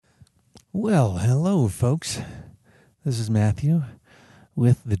Well, hello, folks. This is Matthew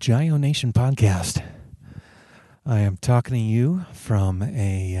with the Gio Nation podcast. I am talking to you from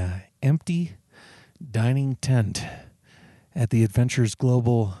a empty dining tent at the Adventures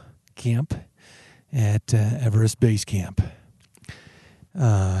Global camp at Everest Base Camp.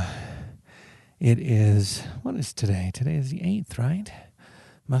 It is, what is today? Today is the 8th, right?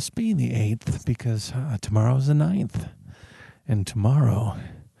 Must be the 8th because tomorrow is the 9th. And tomorrow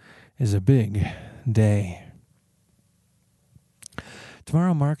is a big day.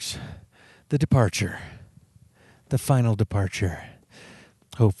 Tomorrow marks the departure, the final departure,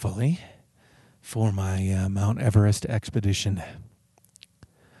 hopefully, for my Mount Everest expedition.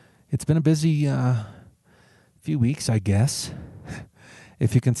 It's been a busy few weeks, I guess,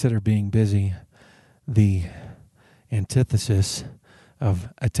 if you consider being busy the antithesis of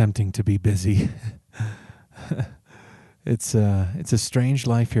attempting to be busy. It's a strange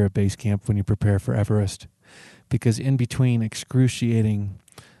life here at base camp when you prepare for Everest, because in between excruciating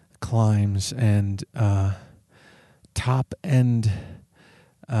climbs and top end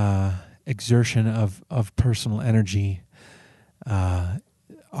exertion of personal energy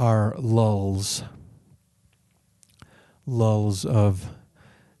are lulls of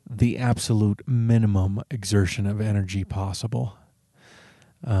the absolute minimum exertion of energy possible.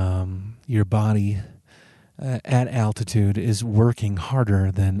 Your body at altitude is working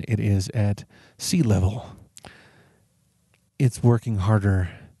harder than it is at sea level. It's working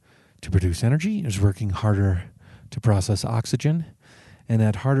harder to produce energy. It's working harder to process oxygen. And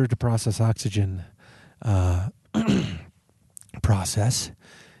that harder to process oxygen process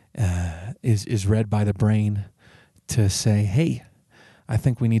is read by the brain to say, hey, I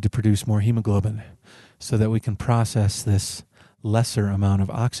think we need to produce more hemoglobin so that we can process this lesser amount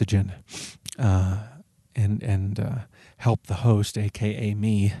of oxygen and help the host, a.k.a.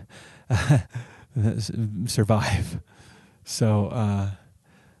 me, survive. So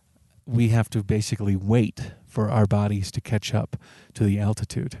we have to basically wait for our bodies to catch up to the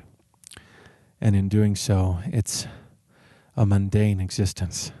altitude. And in doing so, it's a mundane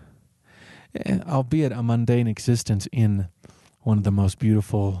existence. Albeit a mundane existence in one of the most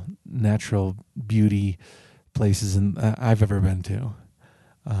beautiful natural beauty places I've ever been to.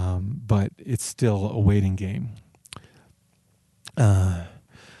 But it's still a waiting game.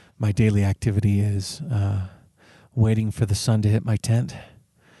 My daily activity is waiting for the sun to hit my tent,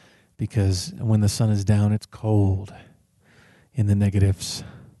 because when the sun is down, it's cold in the negatives.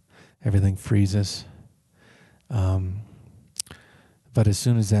 Everything freezes. But as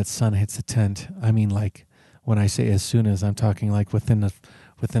soon as that sun hits the tent, I mean, like, when I say as soon as, I'm talking like within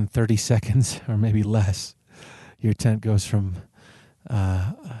 30 seconds or maybe less, your tent goes from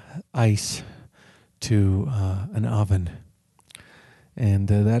ice to an oven. And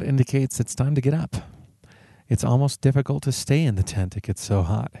that indicates it's time to get up. It's almost difficult to stay in the tent. It gets so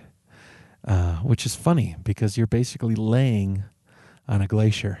hot, which is funny because you're basically laying on a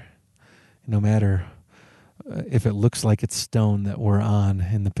glacier. No matter if it looks like it's stone that we're on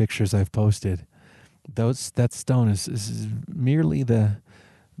in the pictures I've posted, that stone is merely the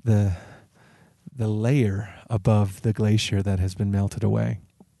layer above the glacier that has been melted away.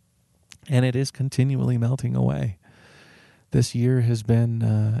 And it is continually melting away. This year has been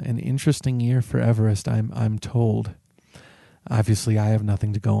an interesting year for Everest, I'm told. Obviously, I have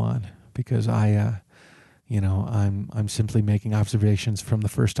nothing to go on because I'm simply making observations from the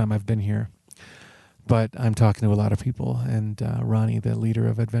first time I've been here. But I'm talking to a lot of people, and Ronnie, the leader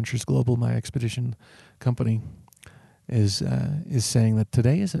of Adventures Global, my expedition company, is saying that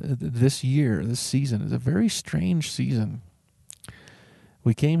this season is a very strange season.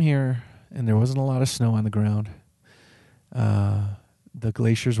 We came here and there wasn't a lot of snow on the ground. The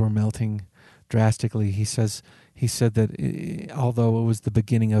glaciers were melting drastically. He said that although it was the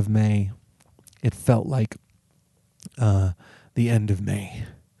beginning of May, it felt like the end of May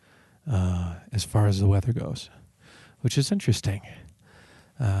as far as the weather goes, which is interesting.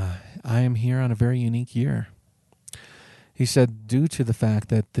 I am here on a very unique year. He said due to the fact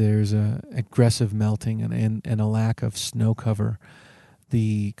that there's a aggressive melting and a lack of snow cover,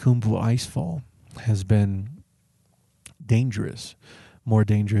 the Khumbu icefall has been dangerous, more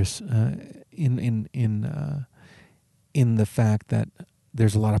dangerous in the fact that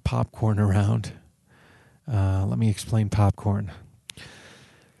there's a lot of popcorn around. Let me explain popcorn.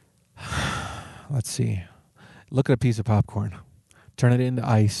 Let's see. Look at a piece of popcorn, turn it into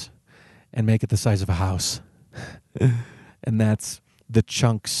ice, and make it the size of a house. And that's the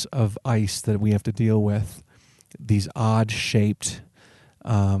chunks of ice that we have to deal with. These odd-shaped,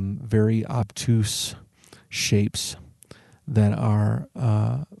 very obtuse shapes that are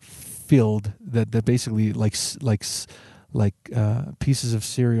filled that basically like pieces of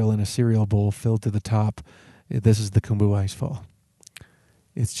cereal in a cereal bowl filled to the top. This is the Khumbu Icefall.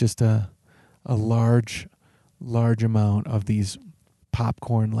 It's just a large amount of these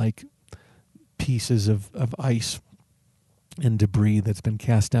popcorn-like pieces of ice and debris that's been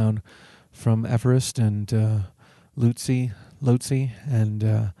cast down from Everest and Lhotse and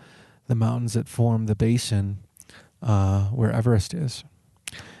the mountains that form the basin where Everest is.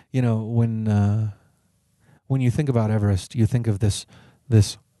 You know, when you think about Everest, you think of this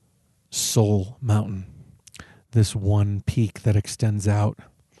sole mountain, this one peak that extends out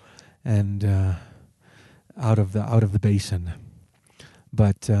and out of the basin.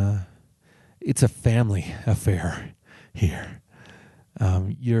 But it's a family affair here.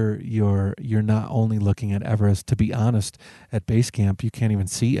 You're not only looking at Everest. To be honest, at base camp you can't even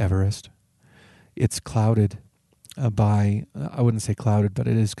see Everest. It's clouded by, I wouldn't say clouded, but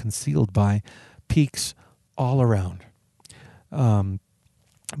it is concealed by peaks all around.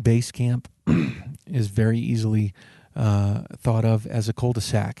 Base camp is very easily thought of as a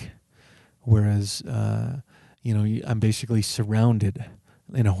cul-de-sac, whereas I'm basically surrounded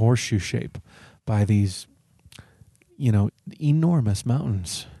in a horseshoe shape by these enormous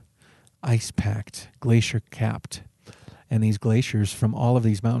mountains, ice-packed, glacier-capped, and these glaciers from all of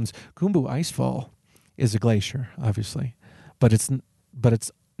these mountains. Khumbu Icefall is a glacier, obviously, but it's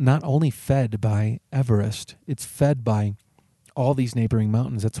not only fed by Everest, it's fed by all these neighboring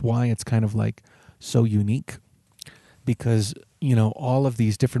mountains. That's why it's kind of like so unique, because all of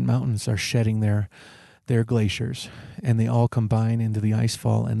these different mountains are shedding their glaciers, and they all combine into the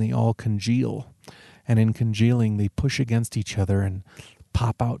icefall, and they all congeal. And in congealing, they push against each other and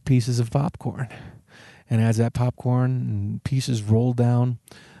pop out pieces of popcorn. And as that popcorn and pieces roll down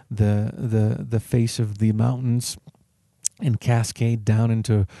the face of the mountains and cascade down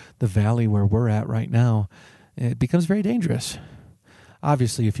into the valley where we're at right now, it becomes very dangerous.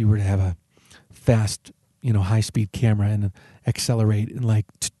 Obviously, if you were to have a fast, high-speed camera and accelerate in like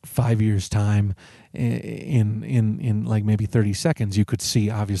 5 years' time, in like maybe 30 seconds, you could see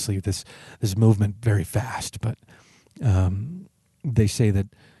obviously this movement very fast. But they say that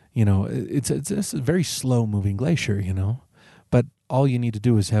it's a very slow-moving glacier, But all you need to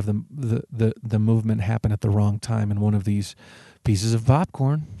do is have the movement happen at the wrong time, and one of these pieces of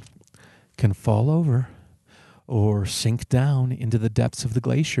popcorn can fall over or sink down into the depths of the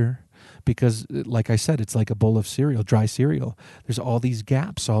glacier, because, like I said, it's like a bowl of cereal, dry cereal. There's all these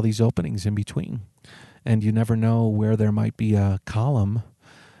gaps, all these openings in between, and you never know where there might be a column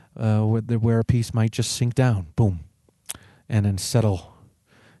where a piece might just sink down, boom, and then settle,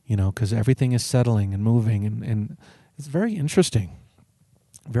 because everything is settling and moving, and it's very interesting,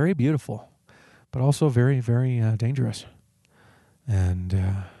 very beautiful, but also very, very dangerous. And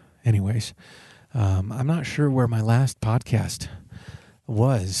anyways, I'm not sure where my last podcast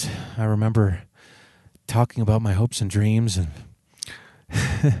was. I remember talking about my hopes and dreams and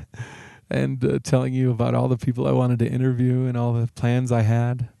and telling you about all the people I wanted to interview and all the plans I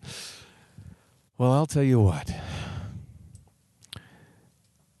had. Well, I'll tell you what.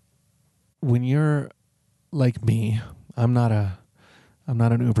 When you're like me, I'm not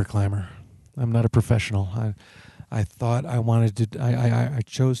an Uber climber. I'm not a professional. I thought I wanted to. I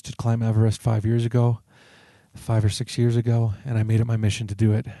chose to climb Everest 5 or 6 years ago, and I made it my mission to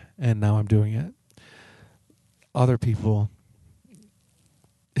do it, and now I'm doing it. Other people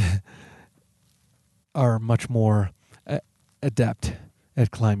are much more adept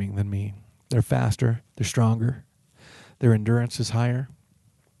at climbing than me. They're faster, they're stronger, their endurance is higher,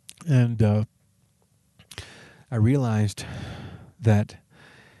 and I realized that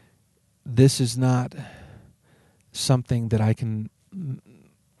this is not something that I can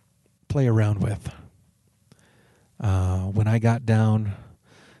play around with. When I got down,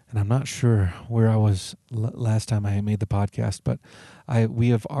 and I'm not sure where I was last time I made the podcast, but we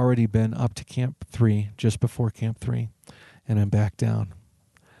have already been up to Camp 3, just before Camp 3, and I'm back down.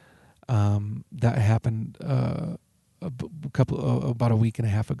 That happened about a week and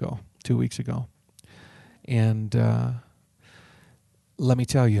a half ago, 2 weeks ago. And let me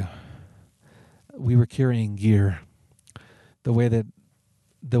tell you, we were carrying gear. The way that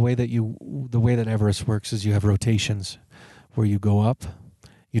Everest works is you have rotations where you go up,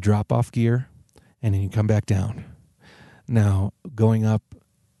 you drop off gear, and then you come back down. Now, going up,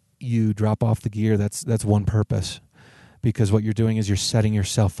 you drop off the gear. That's one purpose, because what you're doing is you're setting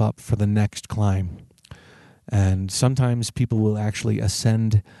yourself up for the next climb. And sometimes people will actually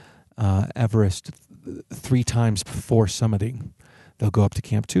ascend Everest 3 times before summiting. They'll go up to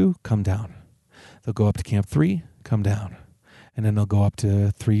Camp 2, come down. They'll go up to Camp 3, come down. and then they'll go up to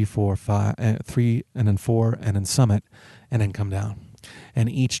 3, 4, 5, 3, and then 4, and then summit, and then come down. And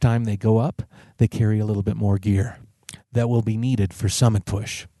each time they go up, they carry a little bit more gear that will be needed for summit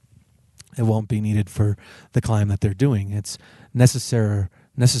push. It won't be needed for the climb that they're doing. It's necessary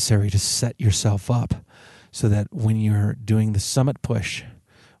to set yourself up so that when you're doing the summit push,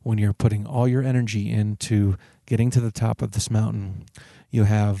 when you're putting all your energy into getting to the top of this mountain, you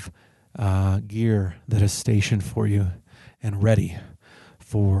have gear that is stationed for you and ready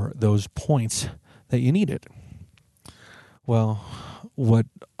for those points that you need it. Well, what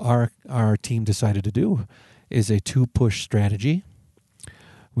our team decided to do is a 2-push strategy.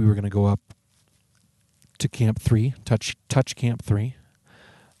 We were going to go up to Camp 3, touch Camp 3,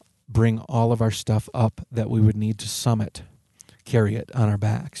 bring all of our stuff up that we would need to summit, carry it on our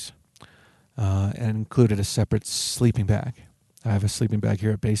backs, and included a separate sleeping bag. I have a sleeping bag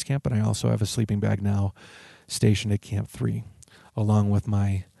here at base camp, but I also have a sleeping bag now stationed at Camp 3, along with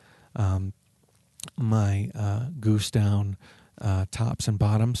my goose down tops and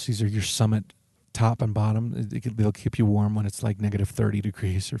bottoms. These are your summit top and bottom. They'll keep you warm when it's like negative 30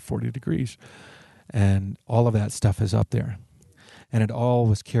 degrees or 40 degrees. And all of that stuff is up there. And it all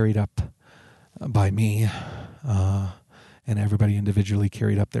was carried up by me, and everybody individually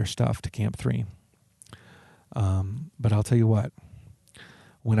carried up their stuff to Camp 3. But I'll tell you what,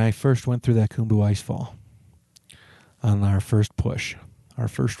 when I first went through that Khumbu Icefall on our first push, our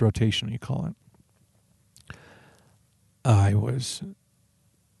first rotation, you call it, I was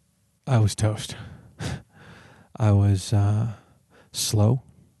toast. I was slow.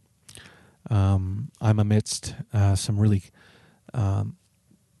 I'm amidst some really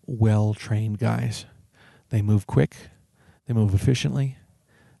well-trained guys. They move quick. They move efficiently.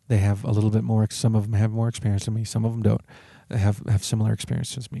 They have a little bit more. Some of them have more experience than me. Some of them don't. They have similar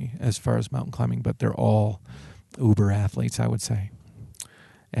experience as me as far as mountain climbing, but they're all uber athletes, I would say.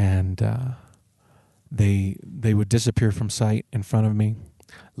 And they would disappear from sight in front of me,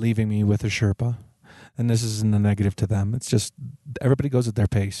 leaving me with a Sherpa. And this isn't a negative to them. It's just everybody goes at their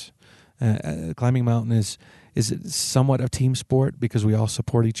pace. Climbing mountain is somewhat a team sport because we all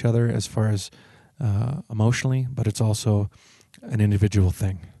support each other as far as emotionally, but it's also an individual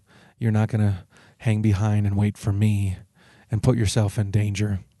thing. You're not going to hang behind and wait for me and put yourself in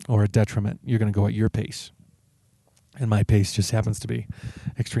danger or a detriment. You're going to go at your pace. And my pace just happens to be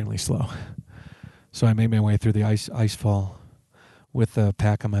extremely slow. So I made my way through the ice fall with a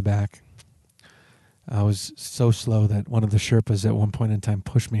pack on my back. I was so slow that one of the Sherpas at one point in time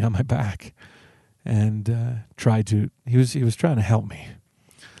pushed me on my back and tried to. He was trying to help me,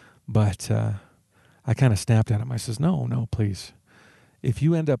 but I kind of snapped at him. I says, "No, please. If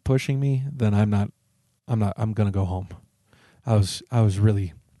you end up pushing me, then I'm gonna go home." I was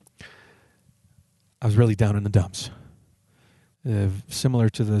really down in the dumps. Similar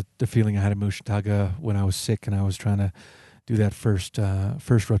to the feeling I had at Mushtaga when I was sick and I was trying to do that first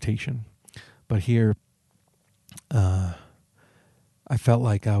rotation. But here, I felt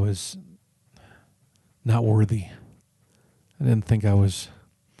like I was not worthy. I didn't think I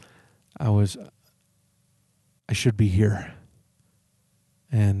should be here.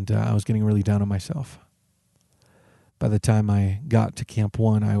 And I was getting really down on myself. By the time I got to Camp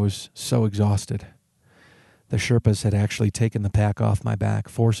 1, I was so exhausted. The Sherpas had actually taken the pack off my back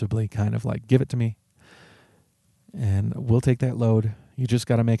forcibly, kind of like, give it to me. And we'll take that load. You just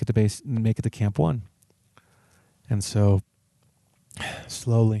got to make it to Camp 1. And so,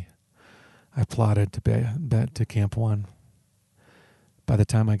 slowly, I plodded to Camp 1. By the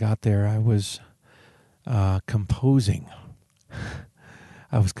time I got there, I was composing.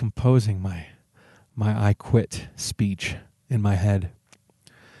 I was composing my I quit speech in my head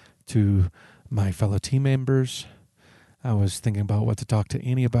to my fellow team members. I was thinking about what to talk to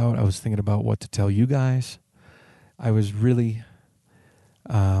Annie about. I was thinking about what to tell you guys. I was really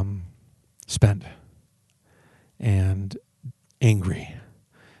spent and angry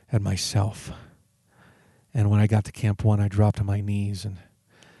at myself. And when I got to Camp 1, I dropped to my knees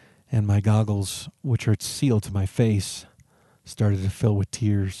and my goggles, which are sealed to my face, started to fill with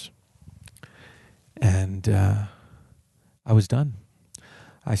tears. And I was done.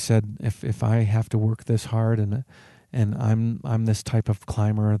 I said, if I have to work this hard and I'm this type of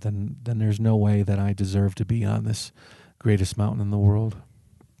climber, then there's no way that I deserve to be on this greatest mountain in the world.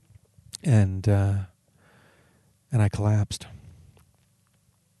 And I collapsed.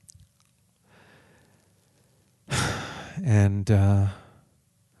 And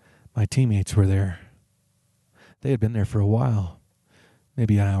my teammates were there. They had been there for a while,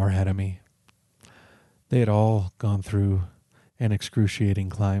 maybe an hour ahead of me. They had all gone through an excruciating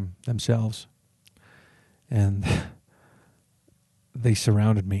climb themselves. And they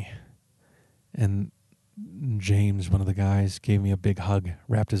surrounded me, and James, one of the guys, gave me a big hug,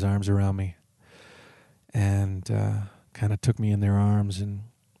 wrapped his arms around me, and kind of took me in their arms. And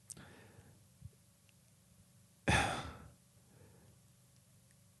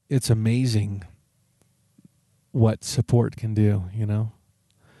it's amazing what support can do,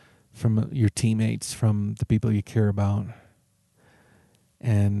 from your teammates, from the people you care about.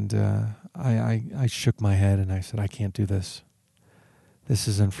 And I shook my head and I said, I can't do this. This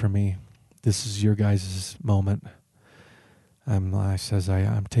isn't for me. This is your guys' moment. I'm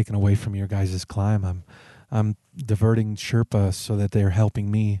taken away from your guys' climb. I'm diverting Sherpa so that they're helping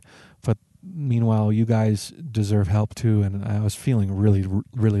me. But meanwhile, you guys deserve help too. And I was feeling really,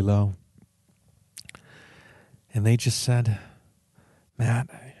 really low. And they just said, Matt,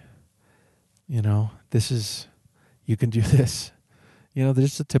 you can do this.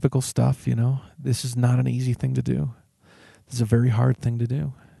 There's the typical stuff, This is not an easy thing to do. This is a very hard thing to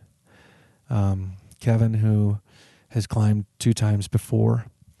do. Kevin, who has climbed 2 times before,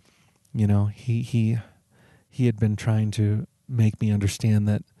 he had been trying to make me understand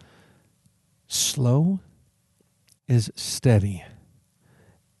that slow is steady.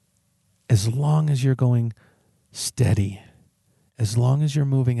 As long as you're going steady, as long as you're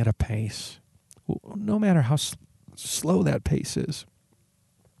moving at a pace, no matter how slow that pace is,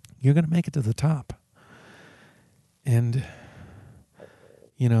 you're going to make it to the top. And,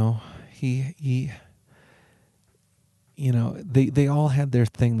 they all had their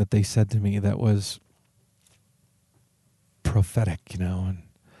thing that they said to me that was prophetic,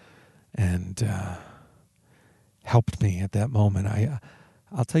 and helped me at that moment.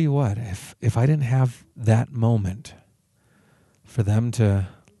 I'll tell you what, if I didn't have that moment for them to,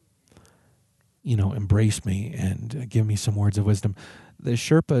 embrace me and give me some words of wisdom, the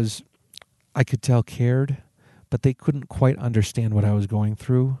Sherpas, I could tell, cared, but they couldn't quite understand what I was going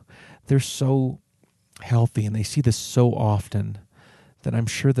through. They're so healthy and they see this so often that I'm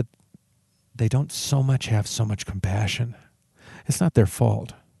sure that they don't have so much compassion. It's not their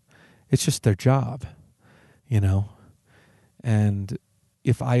fault. It's just their job, And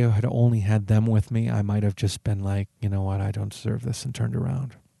if I had only had them with me, I might have just been like, you know what, I don't deserve this, and turned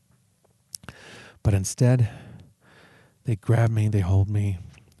around. But instead, they grabbed me, they hold me.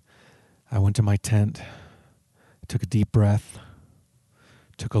 I went to my tent, took a deep breath,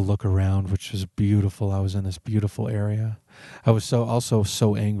 took a look around, which was beautiful. I was in this beautiful area. I was also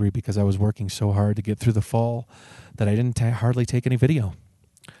so angry because I was working so hard to get through the fall that I didn't hardly take any video.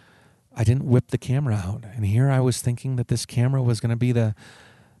 I didn't whip the camera out. And here I was thinking that this camera was going to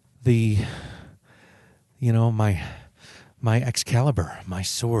be my Excalibur, my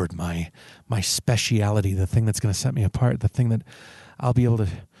sword, my speciality, the thing that's going to set me apart, the thing that I'll be able to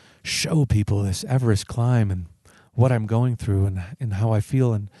show people this Everest climb and what I'm going through and how I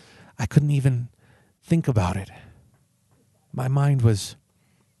feel. And I couldn't even think about it. My mind was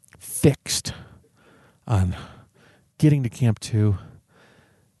fixed on getting to Camp 2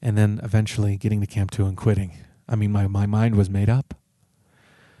 and then eventually getting to Camp 2 and quitting. I mean, my mind was made up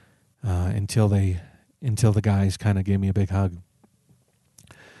until the guys kind of gave me a big hug.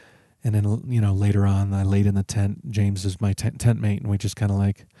 And then, later on, I laid in the tent. James is my tent mate, and we just kind of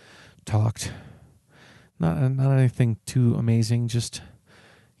like talked. Not anything too amazing, just,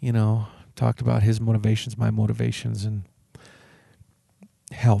 talked about his motivations, my motivations, and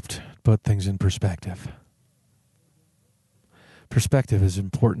helped put things in perspective. Perspective is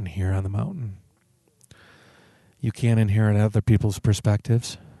important here on the mountain. You can't inherit other people's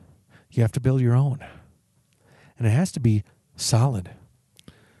perspectives. You have to build your own. And it has to be solid.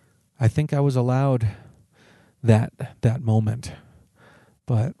 I think I was allowed that moment,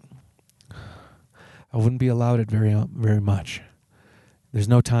 but I wouldn't be allowed it very very much. There's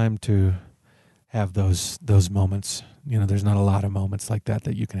no time to have those moments. There's not a lot of moments like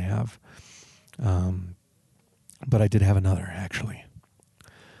that you can have. But I did have another, actually.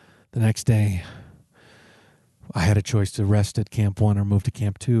 The next day, I had a choice to rest at Camp 1 or move to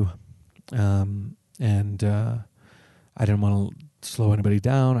Camp 2. And I didn't want to slow anybody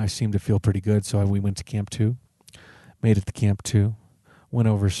down. I seemed to feel pretty good, so we went to Camp 2. Made it to Camp 2. Went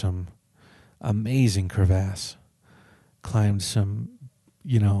over some amazing crevasse. Climbed some,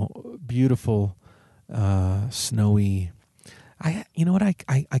 beautiful, snowy...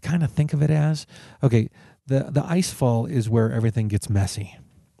 I kind of think of it as... Okay, the ice fall is where everything gets messy.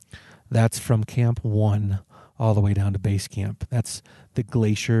 That's from Camp 1 all the way down to base camp. That's the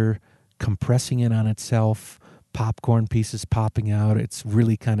glacier compressing in on itself, popcorn pieces popping out. It's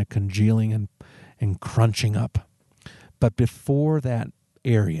really kind of congealing and crunching up. But before that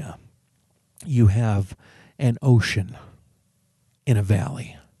area, you have an ocean in a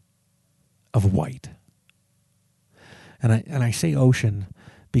valley of white. And I say ocean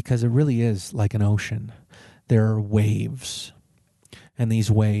because it really is like an ocean. There are waves, and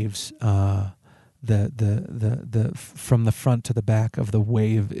these waves, the from the front to the back of the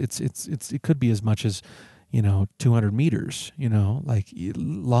wave, it could be as much as 200 meters, like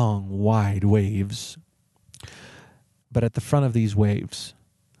long, wide waves. But at the front of these waves,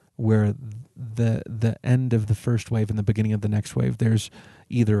 where the end of the first wave and the beginning of the next wave, there's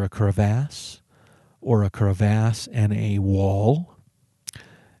either a crevasse or a crevasse and a wall.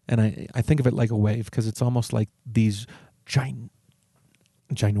 And I think of it like a wave because it's almost like these ginormous,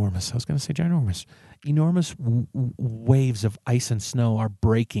 I was going to say ginormous, enormous waves of ice and snow are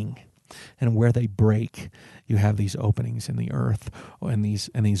breaking. And where they break, you have these openings in the earth and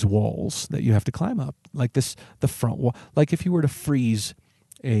these walls that you have to climb up. Like the front wall. Like if you were to freeze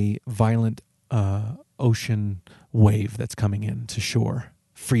a violent ocean wave that's coming in to shore,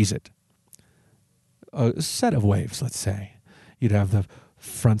 freeze it. A set of waves, let's say. You'd have the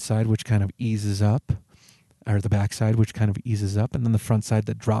front side, which kind of eases up, or the back side, which kind of eases up, and then the front side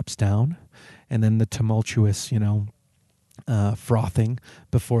that drops down, and then the tumultuous, frothing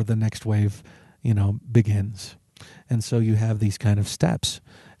before the next wave, begins. And so you have these kind of steps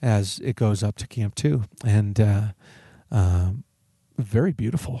as it goes up to Camp 2, and very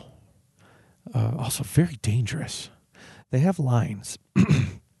beautiful. Also very dangerous. They have lines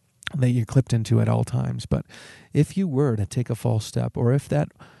that you're clipped into at all times, but if you were to take a false step, or if that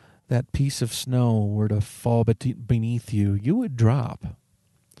piece of snow were to fall beneath you, you would drop.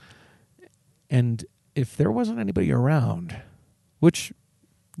 And if there wasn't anybody around, which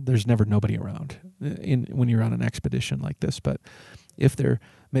there's never nobody around when you're on an expedition like this, but if there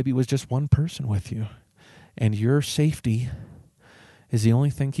maybe was just one person with you, and your safety is the only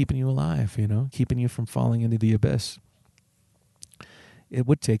thing keeping you alive, keeping you from falling into the abyss, it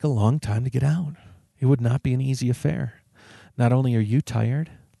would take a long time to get out. It would not be an easy affair. Not only are you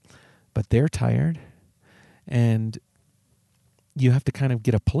tired, but they're tired, and you have to kind of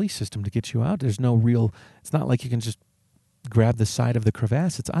get a pulley system to get you out. There's no real, it's not like you can just grab the side of the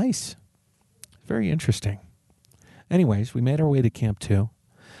crevasse. It's ice. Very interesting. Anyways, we made our way to Camp 2,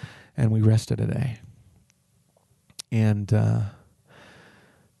 and we rested a day. And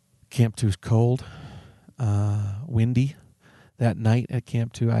Camp 2 is cold, windy. That night at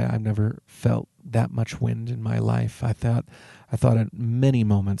Camp 2, I've never felt that much wind in my life. I thought at many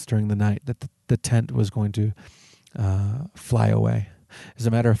moments during the night that the tent was going to fly away. As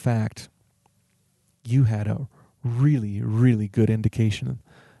a matter of fact, you had a really, really good indication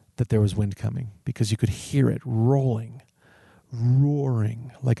that there was wind coming because you could hear it roaring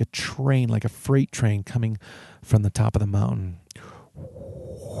like a train, like a freight train coming from the top of the mountain.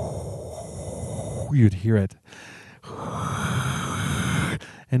 You'd hear it.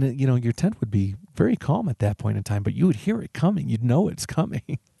 And, your tent would be very calm at that point in time, but you would hear it coming. You'd know it's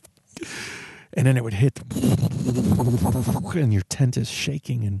coming. And then it would hit, and your tent is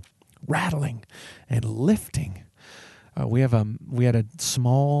shaking and rattling and lifting. We had a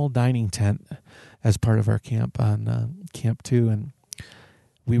small dining tent as part of our camp on Camp 2, and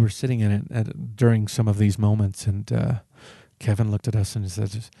we were sitting in it during some of these moments, and Kevin looked at us and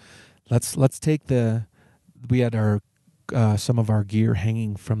said, let's take we had our some of our gear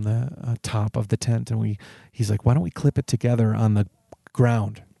hanging from the top of the tent, and he's like, why don't we clip it together on the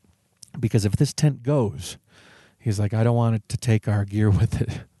ground? Because if this tent goes, he's like, I don't want it to take our gear with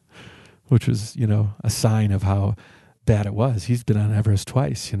it, which was, a sign of how bad it was. He's been on Everest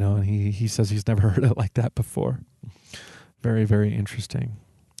twice, and he says he's never heard it like that before. Very, very interesting.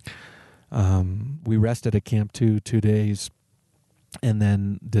 We rested at Camp 2 days, and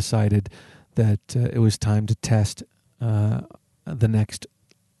then decided that it was time to test the next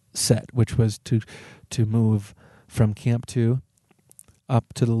set, which was to move from Camp 2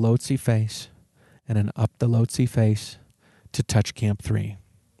 up to the Lhotse face, and then up the Lhotse face to touch Camp 3.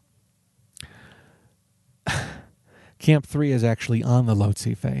 Camp 3 is actually on the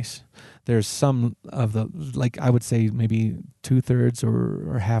Lhotse face. There's some of the, I would say maybe 2/3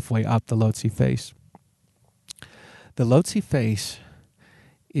 or halfway up the Lhotse face. The Lhotse face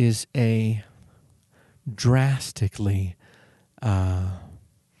is a drastically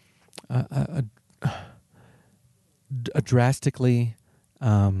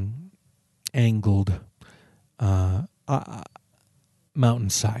angled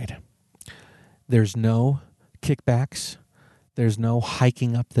mountainside. There's no kickbacks. There's no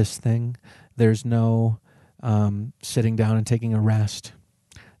hiking up this thing. There's no sitting down and taking a rest.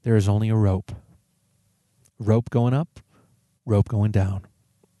 There is only a rope. Rope going up, rope going down.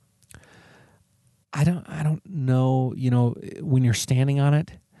 I don't know, when you're standing on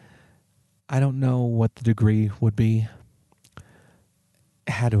it, I don't know what the degree would be.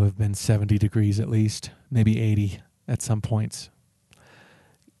 It had to have been 70 degrees at least, maybe 80 at some points.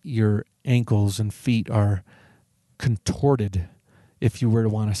 Your ankles and feet are contorted if you were to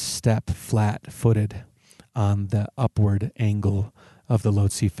want to step flat-footed on the upward angle of the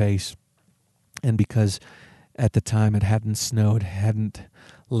Lhotse face. And because at the time it hadn't snowed, hadn't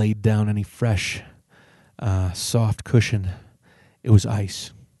laid down any fresh, soft cushion, it was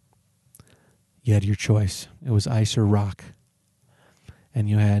ice. You had your choice. It was ice or rock. And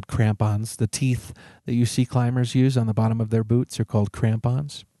you had crampons. The teeth that you see climbers use on the bottom of their boots are called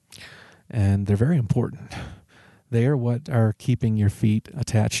crampons. And they're very important. They are what are keeping your feet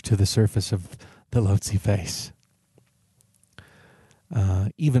attached to the surface of the Lhotse face.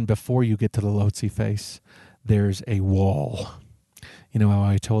 Even before you get to the Lhotse face, there's a wall. You know how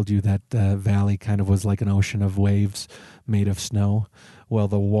I told you that valley kind of was like an ocean of waves made of snow? Well,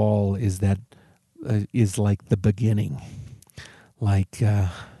 the wall is like the beginning. Like,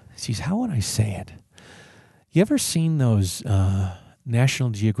 how would I say it? You ever seen those National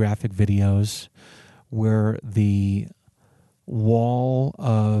Geographic videos where the wall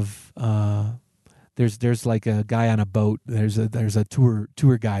of there's like a guy on a boat. There's a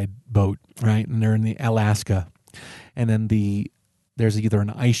tour guide boat, right? And they're in the Alaska, and then there's either an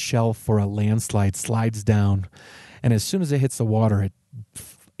ice shelf or a landslide slides down, and as soon as it hits the water,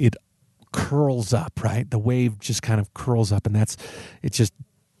 it curls up, right? The wave just kind of curls up, and it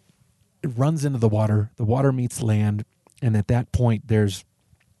runs into the water. The water meets land, and at that point, it's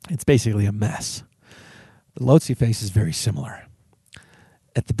basically a mess. The Lhotse face is very similar.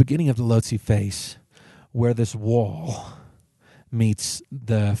 At the beginning of the Lhotse face, where this wall meets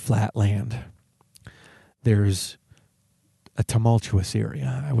the flat land, there's a tumultuous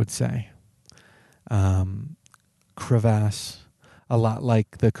area, I would say. Crevasse, a lot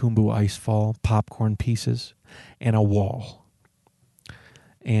like the Khumbu Icefall, popcorn pieces, and a wall.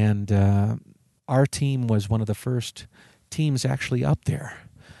 And our team was one of the first teams actually up there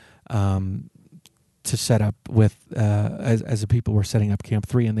to set up with, as the people were setting up Camp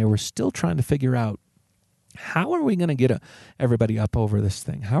 3, and they were still trying to figure out, how are we going to get everybody up over this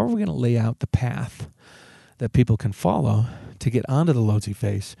thing? How are we going to lay out the path that people can follow to get onto the Lhotse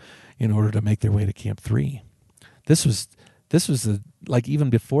face in order to make their way to Camp 3? This was even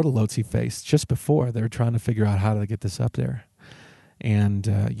before the Lhotse face, just before, they were trying to figure out how to get this up there.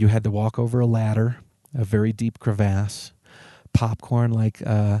 And you had to walk over a ladder, a very deep crevasse, popcorn like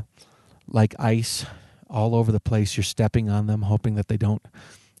ice all over the place. You're stepping on them, hoping that they don't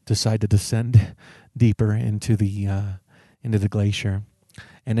decide to descend deeper into the glacier.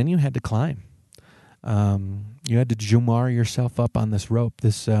 And then you had to climb. You had to jumar yourself up on this rope.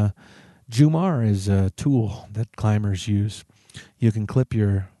 This jumar is a tool that climbers use. You can clip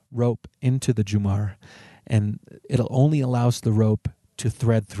your rope into the jumar, and it only allows the rope to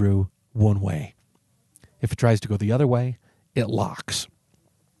thread through one way. If it tries to go the other way, it locks.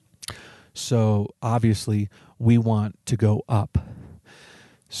 So obviously, we want to go up.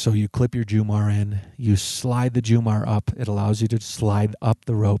 So you clip your jumar in, you slide the jumar up. It allows you to slide up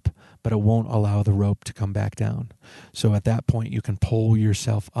the rope, but it won't allow the rope to come back down. So at that point, you can pull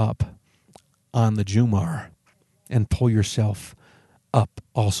yourself up on the jumar and pull yourself up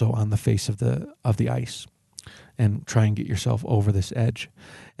also on the face of the ice and try and get yourself over this edge.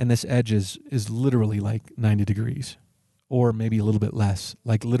 And this edge is literally like 90 degrees or maybe a little bit less.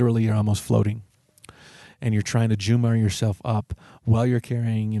 Like literally you're almost floating. And you're trying to jumar yourself up while you're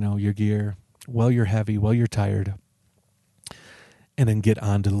carrying, your gear, while you're heavy, while you're tired, and then get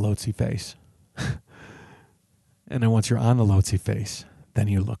onto the Lhotse face. And then once you're on the Lhotse face, then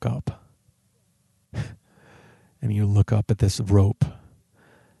you look up. And you look up at this rope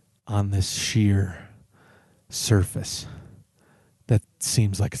on this sheer surface that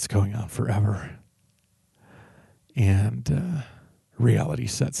seems like it's going on forever. And reality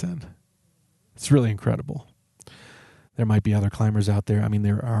sets in. It's really incredible. There might be other climbers out there. I mean,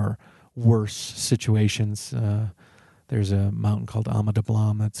 there are worse situations. There's a mountain called Ama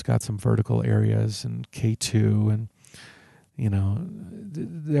Dablam that's got some vertical areas, and K2, and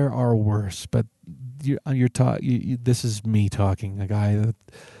there are worse. But this is me talking, a guy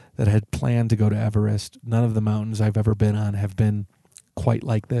that had planned to go to Everest. None of the mountains I've ever been on have been quite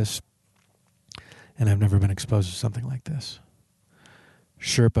like this, and I've never been exposed to something like this.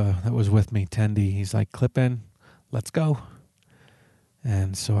 Sherpa that was with me, Tendi, he's like, clip in, let's go.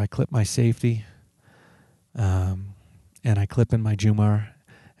 And so I clip my safety, and I clip in my jumar,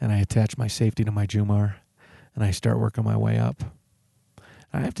 and I attach my safety to my jumar, and I start working my way up.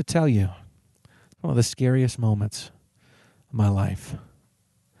 I have to tell you, One of the scariest moments of my life.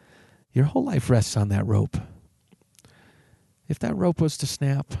 Your whole life rests on that rope. If that rope was to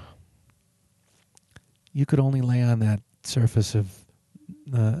snap, you could only lay on that surface of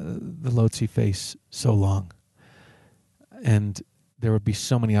the Lhotse face so long. And there would be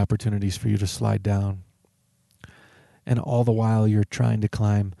so many opportunities for you to slide down. And all the while you're trying to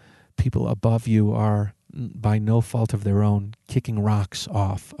climb, people above you are, by no fault of their own, kicking rocks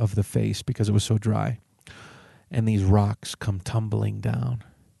off of the face because it was so dry. And these rocks come tumbling down.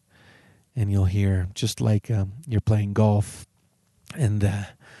 And you'll hear, just like you're playing golf, and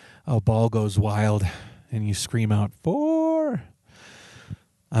a ball goes wild, and you scream out, 4!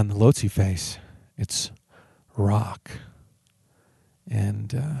 On the Lhotse face, it's rock.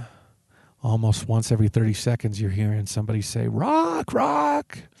 And almost once every 30 seconds, you're hearing somebody say, rock,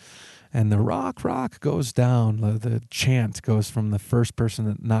 rock! And the rock, rock goes down. The chant goes from the first person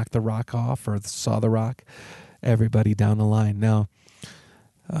that knocked the rock off or saw the rock, everybody down the line. Now,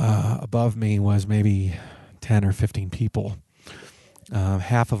 above me was maybe 10 or 15 people,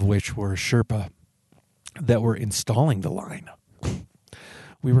 half of which were Sherpa that were installing the line.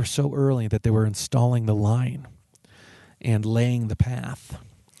 We were so early that they were installing the line and laying the path.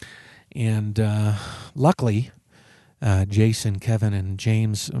 And luckily, Jason, Kevin, and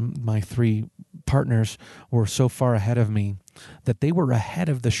James, my 3 partners, were so far ahead of me that they were ahead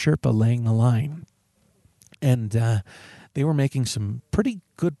of the Sherpa laying the line. And they were making some pretty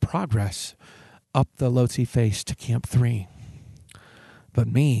good progress up the Lhotse face to Camp 3. But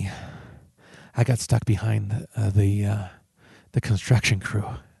me, I got stuck behind the construction crew.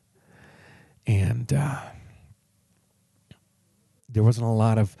 And there wasn't a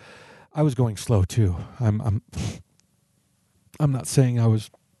lot of... I was going slow, too. I'm not saying I was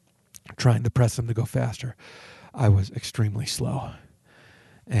trying to press them to go faster. I was extremely slow.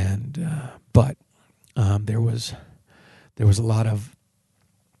 And but there was a lot of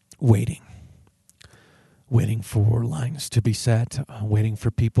waiting for lines to be set, waiting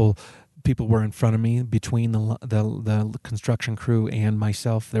for people. People were in front of me between the construction crew and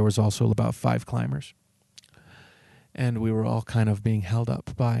myself. There was also about 5 climbers, and we were all kind of being held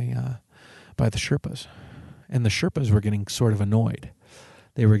up by the Sherpas, and the Sherpas were getting sort of annoyed.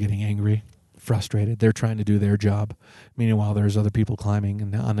 They were getting angry, frustrated. They're trying to do their job. Meanwhile, there's other people climbing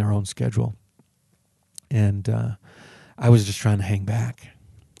and on their own schedule, and I was just trying to hang back.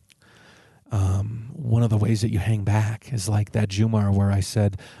 One of the ways that you hang back is like that Jumar where I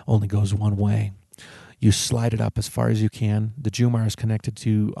said only goes one way. You slide it up as far as you can. The Jumar is connected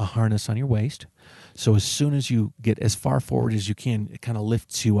to a harness on your waist. So as soon as you get as far forward as you can, it kind of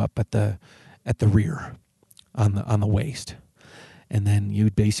lifts you up at the rear on the waist. And then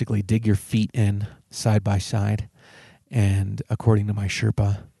you basically dig your feet in side by side, and according to my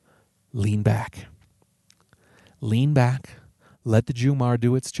Sherpa, lean back. Lean back, let the Jumar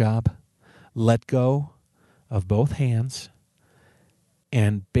do its job. Let go of both hands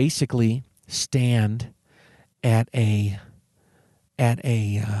and basically stand at a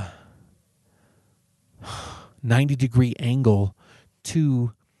 90-degree angle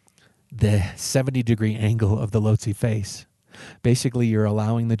to the 70-degree angle of the Lhotse face. Basically, you're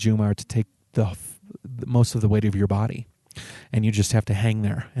allowing the Jumar to take the most of the weight of your body, and you just have to hang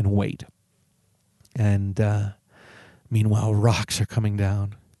there and wait. And meanwhile, rocks are coming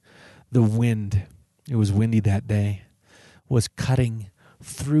down. The wind, it was windy that day, was cutting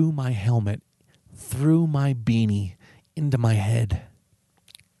through my helmet, through my beanie, into my head.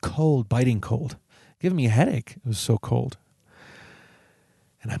 Cold, biting cold. Giving me a headache. It was so cold.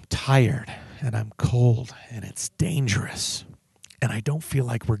 And I'm tired, and I'm cold, and it's dangerous. And I don't feel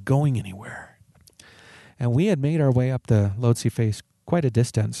like we're going anywhere. And we had made our way up the Lhotse face quite a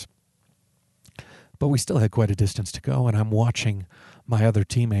distance. But we still had quite a distance to go, and I'm watching my other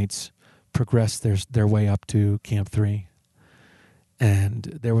teammates progress their way up to Camp 3.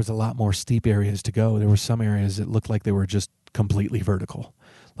 And there was a lot more steep areas to go. There were some areas that looked like they were just completely vertical,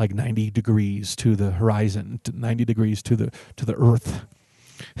 like 90 degrees to the horizon, 90 degrees to the earth.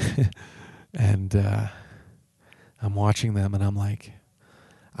 And I'm watching them, and I'm like,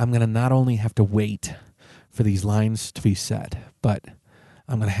 I'm going to not only have to wait for these lines to be set, but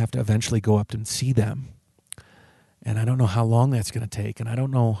I'm going to have to eventually go up and see them. And I don't know how long that's going to take, and I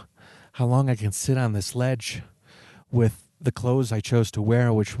don't know how long I can sit on this ledge with the clothes I chose to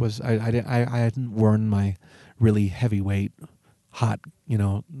wear, which was I hadn't worn my really heavyweight, hot,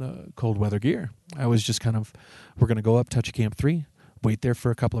 cold weather gear. I was just kind of, we're going to go up, touch Camp 3, wait there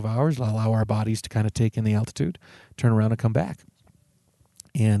for a couple of hours, allow our bodies to kind of take in the altitude, turn around and come back.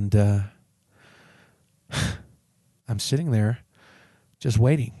 And I'm sitting there just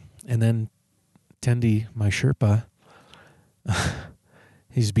waiting. And then Tendi, my Sherpa,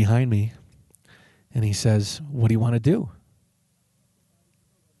 he's behind me, and he says, "What do you want to do?"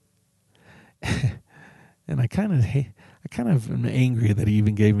 And I kind of am angry that he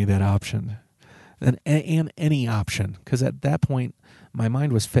even gave me that option, and any option, because at that point my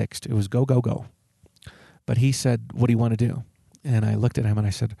mind was fixed. It was go, go, go. But he said, "What do you want to do?" And I looked at him and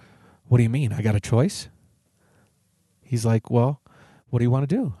I said, "What do you mean? I got a choice?" He's like, "Well, what do you want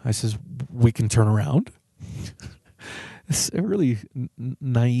to do?" I says, "We can turn around." It's a really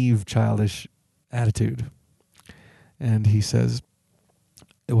naive, childish attitude. And he says,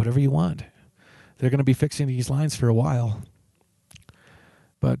 "Whatever you want. They're going to be fixing these lines for a while.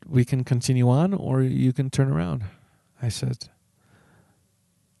 But we can continue on, or you can turn around." I said,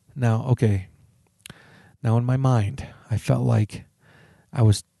 okay. Now in my mind, I felt like I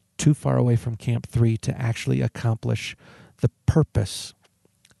was too far away from Camp 3 to actually accomplish the purpose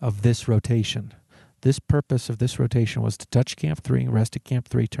of this rotation. This purpose of this rotation was to touch Camp 3, rest at Camp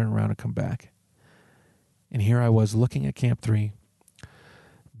 3, turn around and come back. And here I was looking at Camp 3,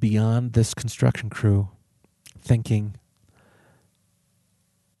 beyond this construction crew, thinking,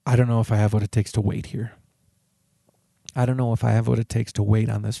 I don't know if I have what it takes to wait here. I don't know if I have what it takes to wait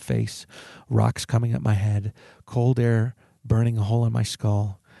on this face, rocks coming at my head, cold air burning a hole in my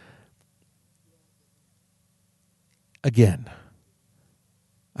skull. Again,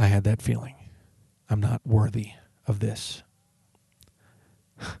 I had that feeling. I'm not worthy of this.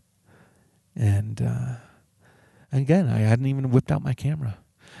 And again, I hadn't even whipped out my camera.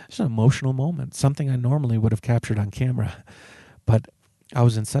 It's an emotional moment, something I normally would have captured on camera. But I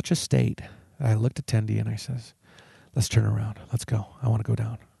was in such a state, I looked at Tendi and I says, "Let's turn around. Let's go. I want to go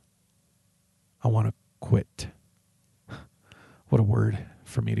down. I want to quit." What a word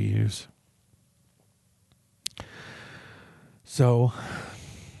for me to use. So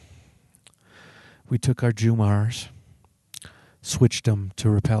we took our Jumars, switched them to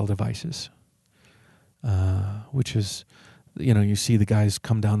rappel devices, which is, you see the guys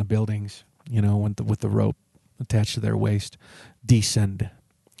come down the buildings, with the rope attached to their waist, descend.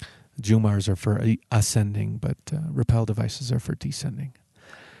 Jumars are for ascending, but rappel devices are for descending.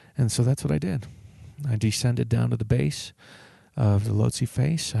 And so that's what I did. I descended down to the base of the Lhotse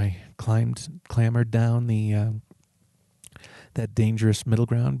face. I clambered down that dangerous middle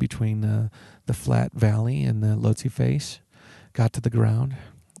ground between the flat valley and the Lhotse face, got to the ground,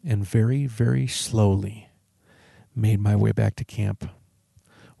 and very, very slowly made my way back to camp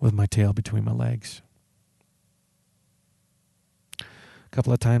with my tail between my legs. A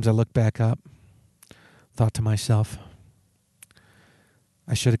couple of times I looked back up, thought to myself,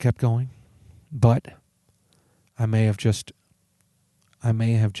 I should have kept going, but I may have just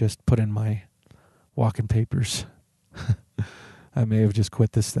put in my walking papers. I may have just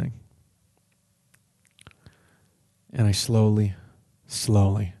quit this thing. And I slowly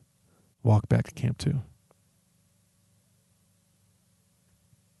walked back to Camp 2.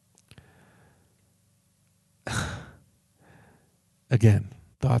 Again,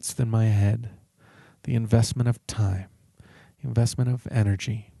 thoughts in my head, the investment of time, the investment of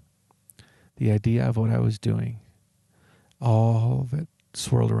energy, the idea of what I was doing, all of it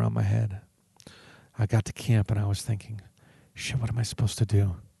swirled around my head. I got to camp and I was thinking, shit, what am I supposed to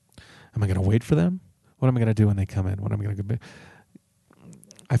do? Am I going to wait for them? What am I going to do when they come in? What am I going to do?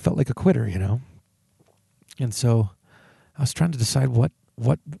 I felt like a quitter, And so I was trying to decide what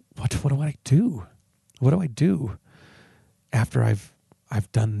do I do? What do I do after I've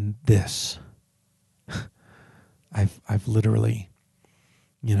done this? I've literally,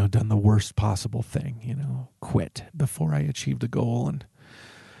 done the worst possible thing, quit before I achieved a goal, and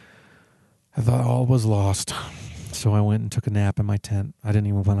I thought all was lost. So I went and took a nap in my tent. I didn't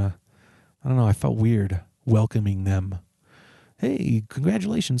even want to, I don't know, I felt weird welcoming them. Hey,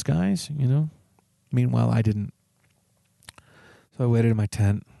 congratulations, guys, Meanwhile, I didn't. So I waited in my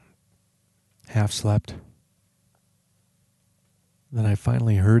tent, half slept. Then I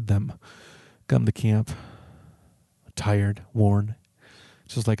finally heard them come to camp, tired, worn,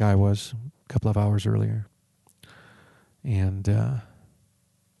 just like I was a couple of hours earlier. And I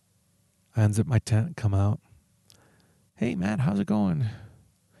unzip my tent, come out. Hey, Matt, how's it going?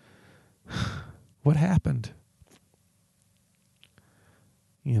 What happened?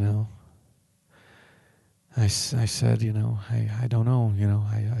 I said, I don't know.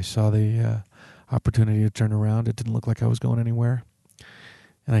 I saw the opportunity to turn around. It didn't look like I was going anywhere.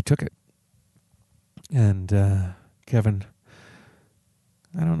 And I took it. And Kevin,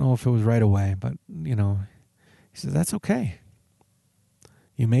 I don't know if it was right away, but, he said, that's okay.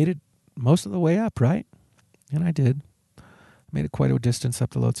 You made it most of the way up, right? And I did. Made it quite a distance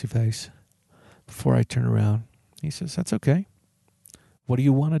up the Lhotse face. before I turn around. He says, "That's okay. What do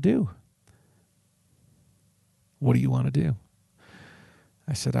you want to do? What do you want to do?"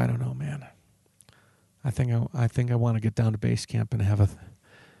 I said, "I don't know, man. I think I want to get down to base camp and have a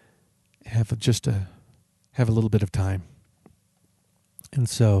little bit of time." And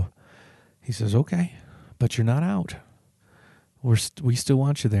so he says, "Okay, but you're not out. We still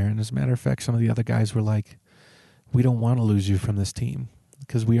want you there." And as a matter of fact, some of the other guys were like, "We don't want to lose you from this team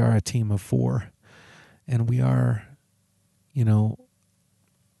because we are a team of 4, and we are,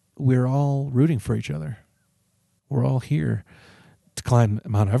 we're all rooting for each other. We're all here to climb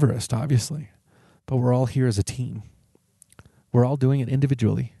Mount Everest, obviously, but we're all here as a team. We're all doing it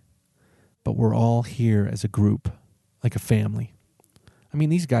individually, but we're all here as a group, like a family." I mean,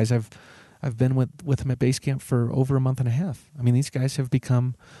 these guys, I've been with them at base camp for over a month and a half. I mean, these guys have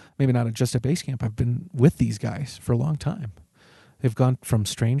become, maybe not just at base camp, I've been with these guys for a long time. They've gone from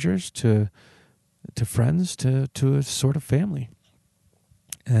strangers to friends to a sort of family.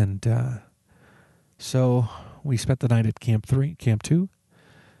 And so we spent the night at Camp 2,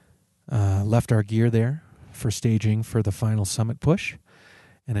 left our gear there for staging for the final summit push,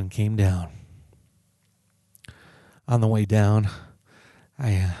 and then came down. On the way down,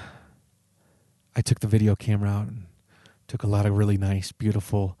 I took the video camera out and took a lot of really nice,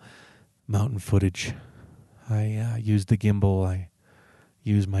 beautiful mountain footage. I used the gimbal. I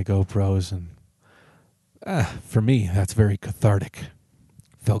used my GoPros, and for me, that's very cathartic.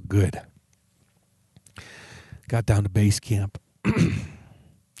 Felt good. Got down to base camp.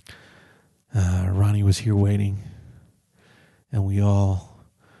 Ronnie was here waiting, and we all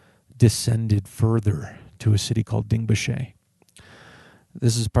descended further to a city called Dingboche.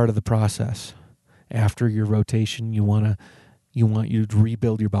 This is part of the process. After your rotation, you want you to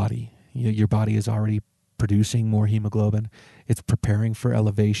rebuild your body. Your body is already producing more hemoglobin. It's preparing for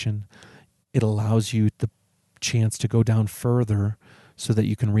elevation. It allows you the chance to go down further so that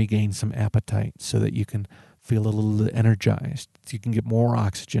you can regain some appetite, so that you can feel a little energized, so you can get more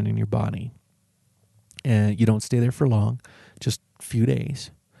oxygen in your body. And you don't stay there for long, just a few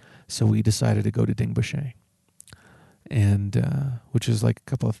days. So we decided to go to Dingboche, and which is like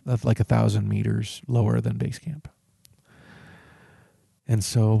 1,000 meters lower than base camp. And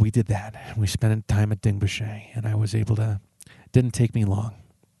so we did that. We spent time at Dingboche, and I was able to. Didn't take me long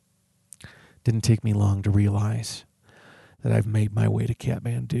to realize that I've made my way to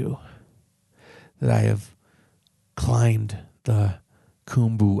Kathmandu, that I have climbed the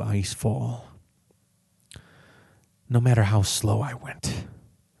Khumbu icefall. No matter how slow I went,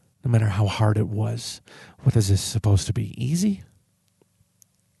 no matter how hard it was, what is this supposed to be? Easy?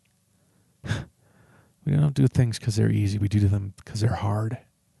 We don't do things because they're easy. We do them because they're hard,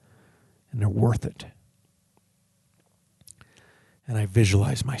 and they're worth it. And I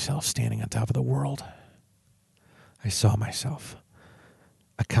visualized myself standing on top of the world. I saw myself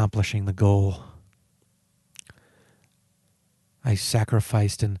accomplishing the goal. I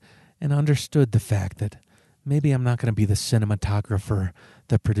sacrificed and understood the fact that maybe I'm not going to be the cinematographer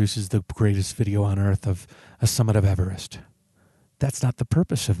that produces the greatest video on earth of a summit of Everest. That's not the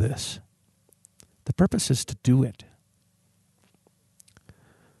purpose of this. The purpose is to do it.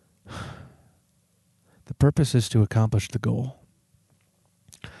 The purpose is to accomplish the goal.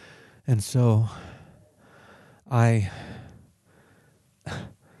 And so I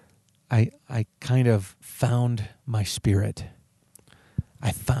kind of found my spirit.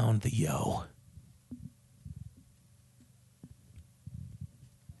 I found the yo.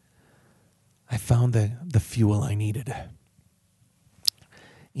 I found the fuel I needed.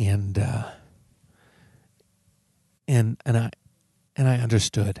 And I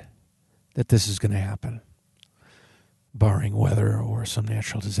understood that this is going to happen. Barring weather or some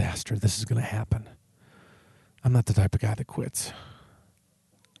natural disaster, this is going to happen. I'm not the type of guy that quits.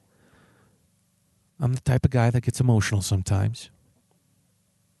 I'm the type of guy that gets emotional sometimes.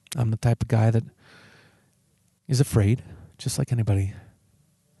 I'm the type of guy that is afraid, just like anybody.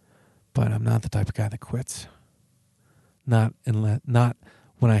 But I'm not the type of guy that quits. Not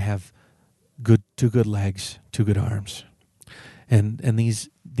when I have two good legs, two good arms. And these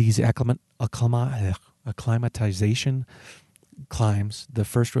acclimatization climbs, the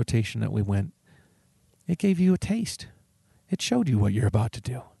first rotation that we went, it gave you a taste. It showed you what you're about to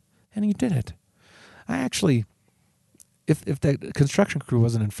do. And you did it. I actually, if that construction crew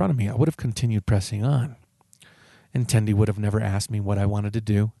wasn't in front of me, I would have continued pressing on. And Tendi would have never asked me what I wanted to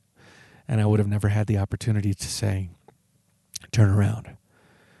do. And I would have never had the opportunity to say, turn around.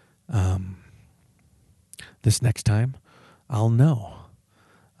 This next time, I'll know.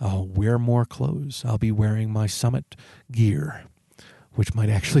 I'll wear more clothes. I'll be wearing my summit gear which might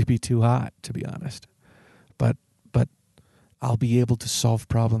actually be too hot, to be honest. But I'll be able to solve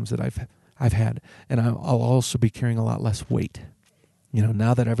problems that I've had, and I'll also be carrying a lot less weight.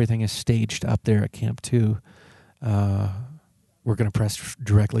 Now that everything is staged up there at Camp 2, we're going to press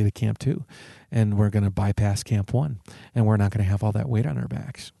directly to Camp 2, and we're going to bypass Camp 1, and we're not going to have all that weight on our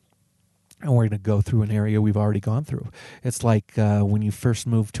backs. And we're going to go through an area we've already gone through. It's like when you first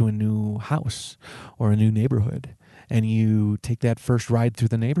move to a new house or a new neighborhood, and you take that first ride through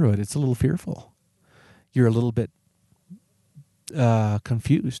the neighborhood. It's a little fearful. You're a little bit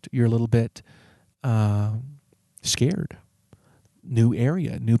confused. You're a little bit scared. New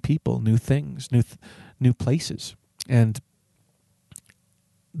area, new people, new things, new places. And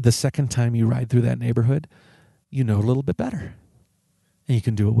the second time you ride through that neighborhood, you know a little bit better. And you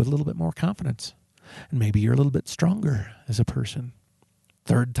can do it with a little bit more confidence. And maybe you're a little bit stronger as a person.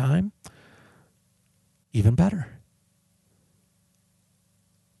 Third time, even better.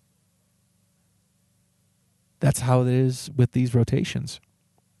 That's how it is with these rotations.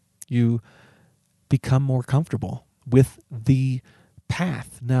 You become more comfortable with the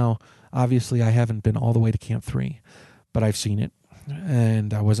path. Now, obviously, I haven't been all the way to Camp 3, but I've seen it,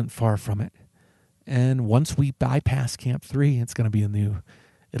 and I wasn't far from it. And once we bypass Camp 3, it'll be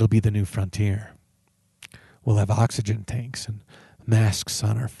the new frontier. We'll have oxygen tanks and masks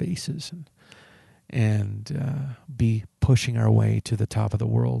on our faces and be pushing our way to the top of the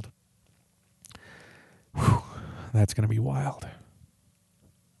world. Whew, that's going to be wild.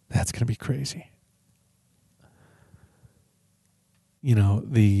 That's going to be crazy.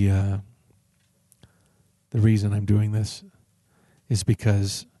 The reason I'm doing this is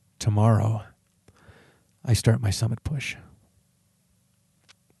because tomorrow I start my summit push.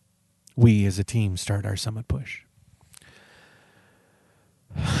 We as a team start our summit push.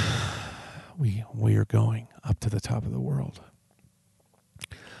 We are going up to the top of the world.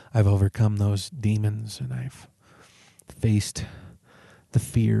 I've overcome those demons, and I've faced the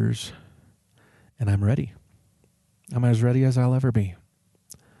fears, and I'm ready. I'm as ready as I'll ever be.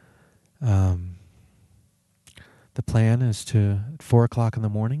 The plan is to, at 4 o'clock in the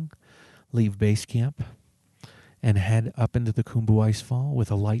morning, leave base camp and head up into the Khumbu Icefall with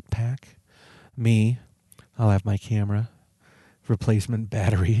a light pack. I'll have my camera, replacement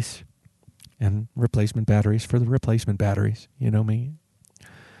batteries, and replacement batteries for the replacement batteries. You know me.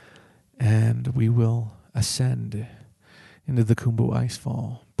 And we will ascend into the Khumbu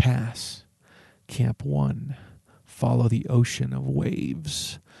Icefall, pass Camp 1, follow the ocean of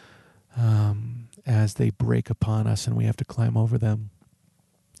waves as they break upon us, and we have to climb over them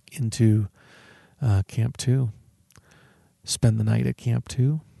into Camp 2. Spend the night at Camp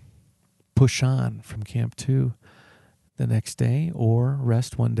 2, push on from Camp 2 the next day, or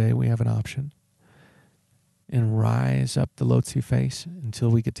rest one day. We have an option. And rise up the Lhotse face until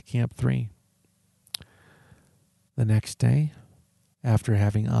we get to Camp 3. The next day, after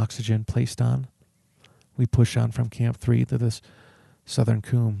having oxygen placed on, we push on from Camp 3 to this southern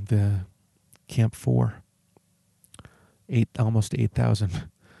Khum, the Camp 4. Almost 8,000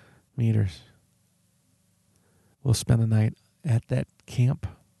 meters. We'll spend the night at that camp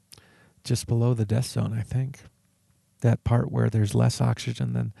just below the death zone, I think. That part where there's less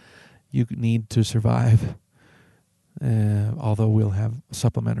oxygen than you need to survive. Although we'll have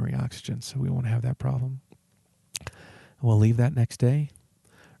supplementary oxygen, so we won't have that problem. We'll leave that next day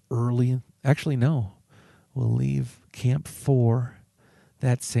early. Actually, no. We'll leave Camp 4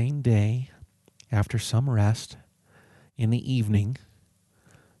 that same day after some rest in the evening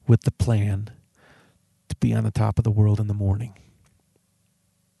with the plan to be on the top of the world in the morning.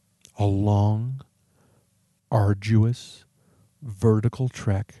 A long, arduous, vertical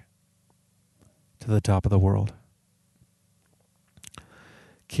trek to the top of the world.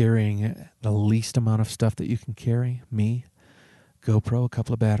 Carrying the least amount of stuff that you can carry. Me, GoPro, a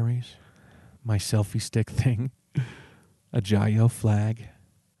couple of batteries, my selfie stick thing, a Jayo flag,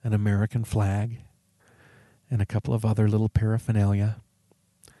 an American flag, and a couple of other little paraphernalia.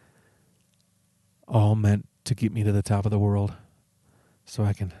 All meant to get me to the top of the world so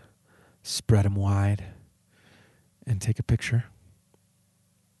I can spread them wide and take a picture.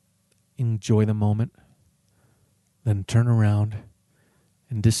 Enjoy the moment. Then turn around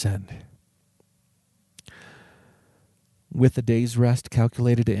and descend. With a day's rest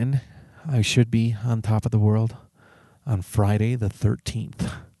calculated in, I should be on top of the world on Friday the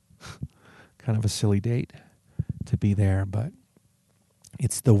 13th. Kind of a silly date to be there, but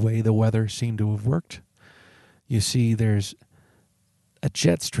it's the way the weather seemed to have worked. You see, there's a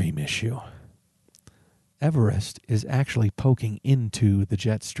jet stream issue. Everest is actually poking into the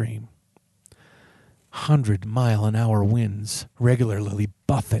jet stream. 100-mile-an-hour winds regularly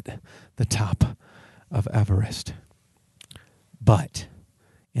buffet the top of Everest. But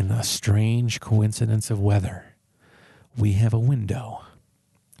in a strange coincidence of weather, we have a window,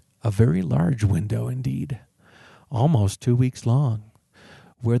 a very large window indeed, almost 2 weeks long,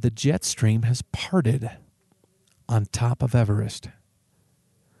 where the jet stream has parted on top of Everest.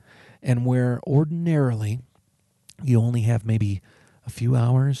 And where ordinarily you only have maybe a few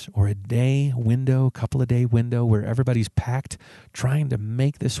hours or a day window, couple of day window where everybody's packed trying to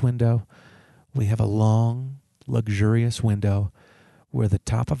make this window, we have a long, luxurious window where the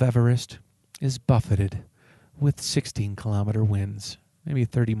top of Everest is buffeted with 16-kilometer winds, maybe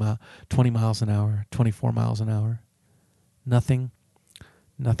 20 miles an hour, 24 miles an hour. Nothing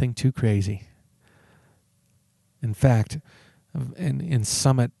too crazy. In fact, in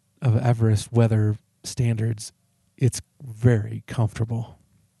summit of Everest weather standards, it's very comfortable.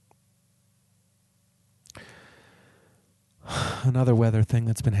 Another weather thing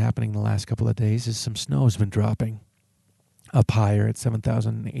that's been happening the last couple of days is some snow has been dropping up higher at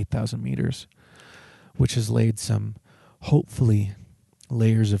 7,000, 8,000 meters, which has laid some, hopefully,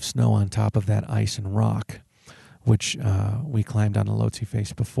 layers of snow on top of that ice and rock, which we climbed on the Lhotse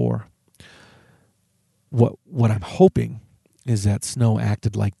face before. What I'm hoping is that snow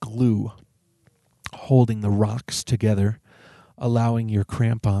acted like glue, holding the rocks together, allowing your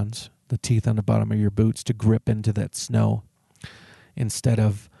crampons, the teeth on the bottom of your boots, to grip into that snow instead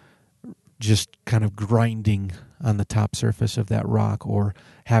of just kind of grinding on the top surface of that rock or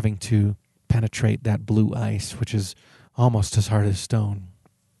having to penetrate that blue ice, which is almost as hard as stone,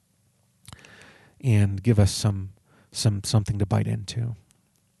 and give us something to bite into.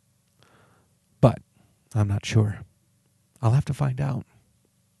 But I'm not sure. I'll have to find out.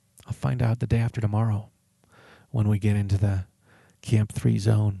 I'll find out the day after tomorrow when we get into the Camp 3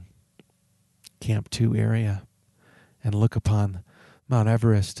 zone, Camp 2 area, and look upon Mount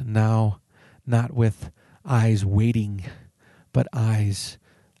Everest now not with eyes waiting, but eyes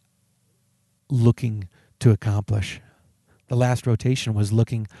looking to accomplish. The last rotation was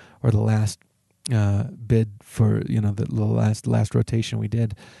looking, or the last bid for, the last rotation we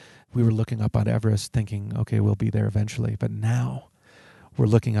did, we were looking up at Everest thinking, okay, we'll be there eventually. But now we're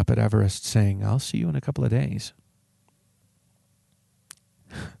looking up at Everest saying, I'll see you in a couple of days.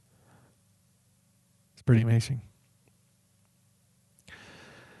 It's pretty amazing.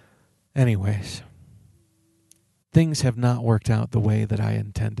 Anyways, things have not worked out the way that I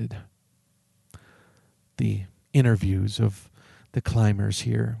intended. The interviews of the climbers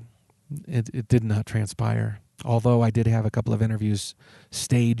here, it did not transpire. Although I did have a couple of interviews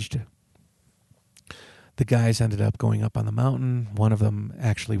staged. The guys ended up going up on the mountain. One of them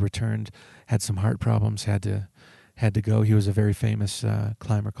actually returned, had some heart problems, had to go. He was a very famous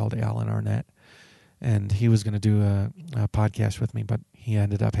climber called Alan Arnett, and he was going to do a podcast with me, but he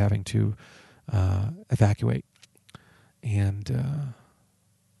ended up having to evacuate. And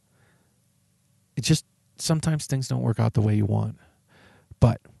it just, sometimes things don't work out the way you want.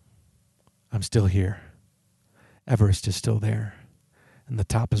 But I'm still here. Everest is still there. And the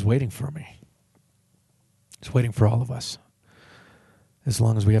top is waiting for me. It's waiting for all of us. As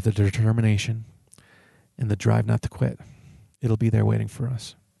long as we have the determination and the drive not to quit, it'll be there waiting for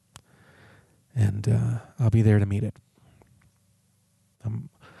us. And I'll be there to meet it.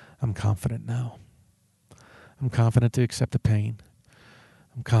 I'm confident now. I'm confident to accept the pain.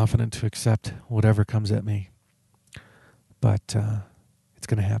 I'm confident to accept whatever comes at me. But it's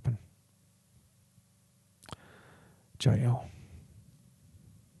going to happen. Jayo.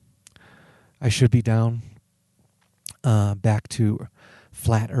 I should be down back to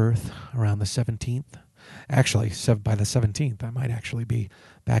flat Earth around the 17th. Actually, by the 17th, I might actually be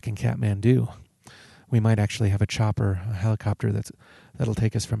back in Kathmandu. We might actually have a helicopter that'll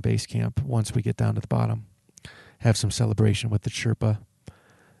take us from base camp once we get down to the bottom. Have some celebration with the Sherpa.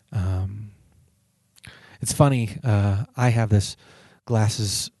 It's funny. I have this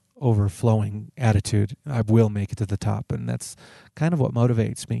glasses overflowing attitude. I will make it to the top, and that's kind of what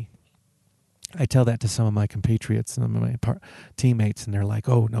motivates me. I tell that to some of my compatriots, some of my teammates, and they're like,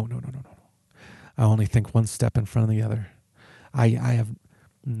 "Oh, no. I only think one step in front of the other." I have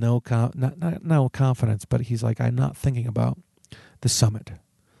no confidence, but he's like, I'm not thinking about the summit.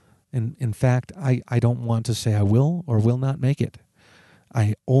 In fact, I don't want to say I will or will not make it.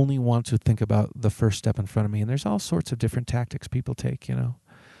 I only want to think about the first step in front of me. And there's all sorts of different tactics people take,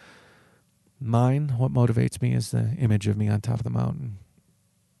 Mine, what motivates me is the image of me on top of the mountain.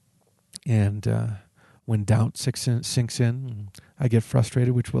 And when doubt sinks in, I get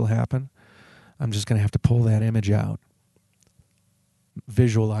frustrated, which will happen. I'm just going to have to pull that image out,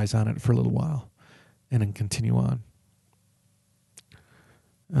 visualize on it for a little while, and then continue on.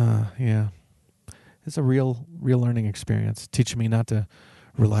 Yeah. It's a real learning experience, teaching me not to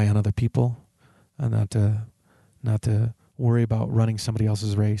rely on other people, and not to worry about running somebody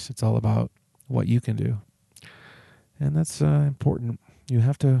else's race. It's all about what you can do. And that's important. You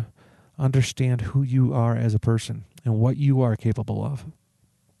have to understand who you are as a person and what you are capable of,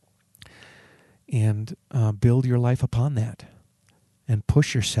 and build your life upon that, and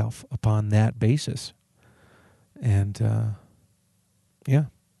push yourself upon that basis. And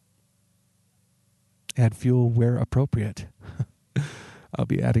add fuel where appropriate. I'll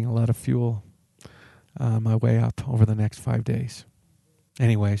be adding a lot of fuel on my way up over the next 5 days.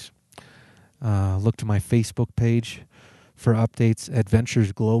 Anyways, look to my Facebook page for updates.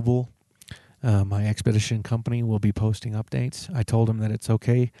 Adventures Global, my expedition company, will be posting updates. I told them that it's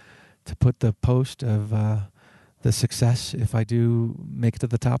okay to put the post of the success if I do make it to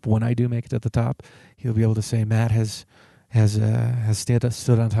the top. When I do make it to the top, he'll be able to say Matt has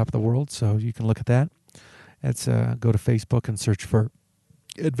stood on top of the world. So you can look at that. It's go to Facebook and search for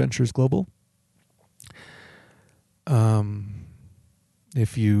Adventures Global.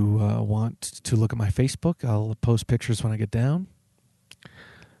 If you want to look at my Facebook, I'll post pictures when I get down.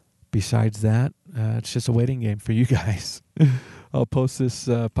 Besides that, it's just a waiting game for you guys. I'll post this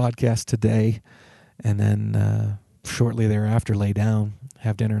podcast today, and then shortly thereafter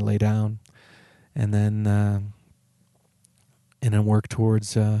have dinner, lay down, and then work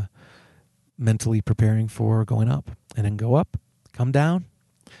towards mentally preparing for going up, and then go up, come down,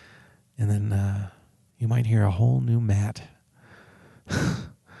 and then you might hear a whole new Matt.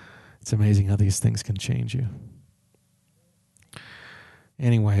 It's amazing how these things can change you.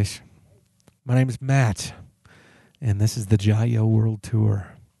 Anyways, my name is Matt, and this is the Jayo World Tour.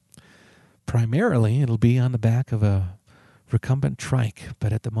 Primarily, it'll be on the back of a recumbent trike,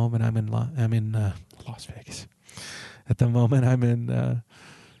 but at the moment I'm in Las Vegas. At the moment I'm in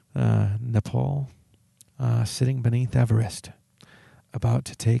Nepal, sitting beneath Everest, about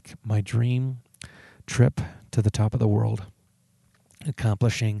to take my dream trip to the top of the world,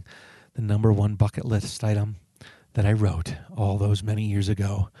 accomplishing the number one bucket list item that I wrote all those many years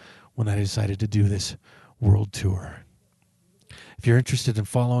ago when I decided to do this world tour. If you're interested in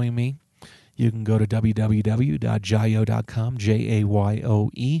following me, you can go to www.jayo.com,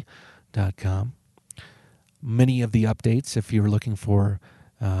 JAYOE.com. Many of the updates, if you're looking for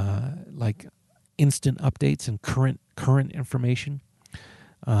like instant updates and current information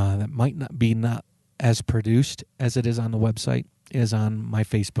that might not be as produced as it is on the website, is on my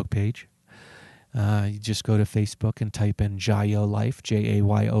Facebook page. You just go to Facebook and type in Jayo Life,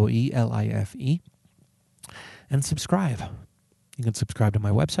 JAYOELIFE, and subscribe. You can subscribe to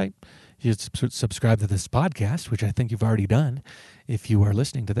my website. You can subscribe to this podcast, which I think you've already done if you are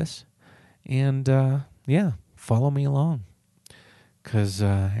listening to this. And follow me along, because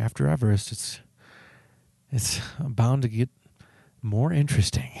after Everest, it's bound to get more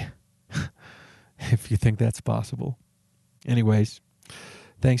interesting if you think that's possible. Anyways,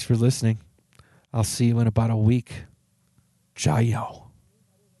 thanks for listening. I'll see you in about a week. Jayo.